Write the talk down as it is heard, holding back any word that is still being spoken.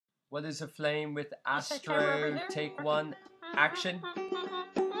What is a flame with Astro? Take one. Action.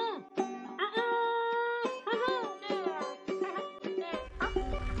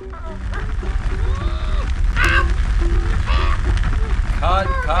 Cut.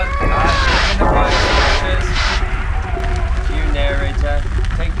 In the fire switches. Cue narrator.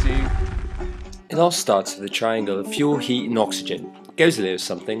 Take two. It all starts with a triangle of fuel, heat and oxygen. It goes a little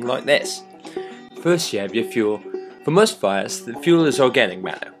something like this. First you have your fuel. For most fires, the fuel is organic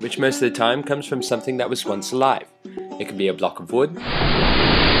matter, which most of the time comes from something that was once alive. It could be a block of wood,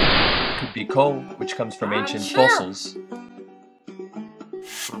 it could be coal, which comes from ancient fossils,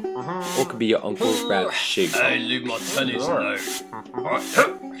 or it could be your uncle's rat shoe. Hey, leave my tennies alone.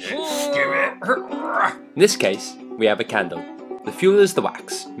 In this case, we have a candle. The fuel is the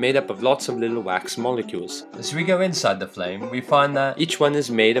wax, made up of lots of little wax molecules. As we go inside the flame, we find that each one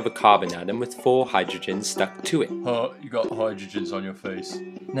is made of a carbon atom with 4 hydrogens stuck to it. Oh, you got hydrogens on your face.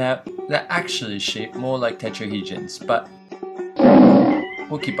 Now, they're actually shaped more like tetrahedrons, but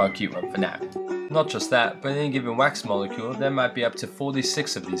we'll keep our cute one for now. Not just that, but in a given wax molecule, there might be up to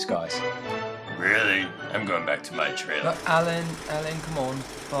 46 of these guys. Really? I'm going back to my trailer. Look, Alan, come on.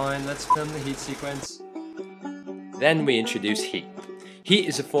 Fine, let's film the heat sequence. Then we introduce heat. Heat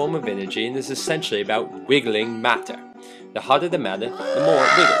is a form of energy and is essentially about wiggling matter. The hotter the matter, the more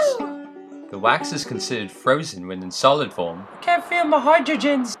it wiggles. The wax is considered frozen when in solid form. I can't feel my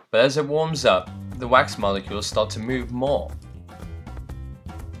hydrogens! But as it warms up, the wax molecules start to move more.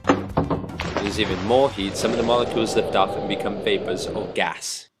 There's even more heat, some of the molecules lift off and become vapors or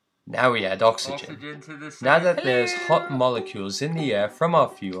gas. Now we add oxygen. Now that there's hot molecules in the air from our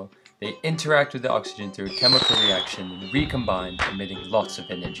fuel, they interact with the oxygen through a chemical reaction and recombine, emitting lots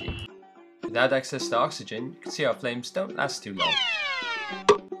of energy. Without access to oxygen, you can see our flames don't last too long.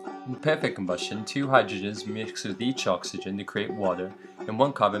 In perfect combustion, 2 hydrogens mix with each oxygen to create water, and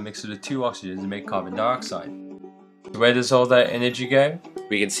 1 carbon mixes with 2 oxygens to make carbon dioxide. So where does all that energy go?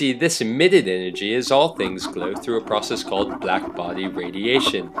 We can see this emitted energy as all things glow through a process called black body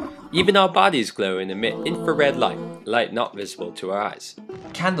radiation. Even our bodies glow and emit infrared light not visible to our eyes.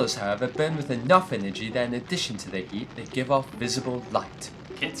 Candles, however, burn with enough energy that in addition to their heat, they give off visible light.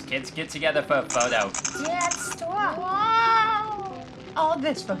 Kids, get together for a photo. Dad, stop! Wow! All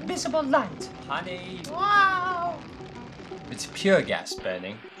this for visible light. Honey! Wow! It's pure gas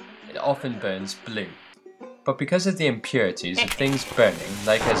burning. It often burns blue. But because of the impurities of things burning,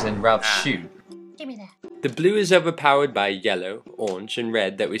 like as in Ralph's shoe, Give me that. the blue is overpowered by yellow, orange and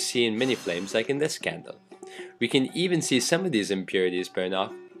red that we see in mini flames like in this candle. We can even see some of these impurities burn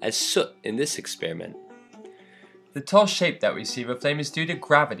off as soot in this experiment. The tall shape that we see of a flame is due to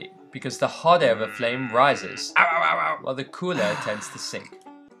gravity, because the hot air of a flame rises, while the cool air tends to sink.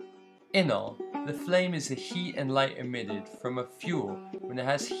 In all, the flame is the heat and light emitted from a fuel when it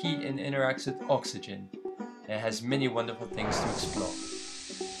has heat and interacts with oxygen. It has many wonderful things to explore.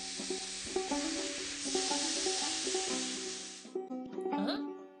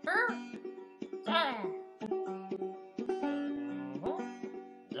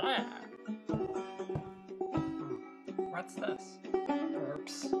 What's this?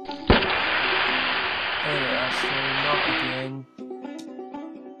 Oops. Hey, Astro, not again.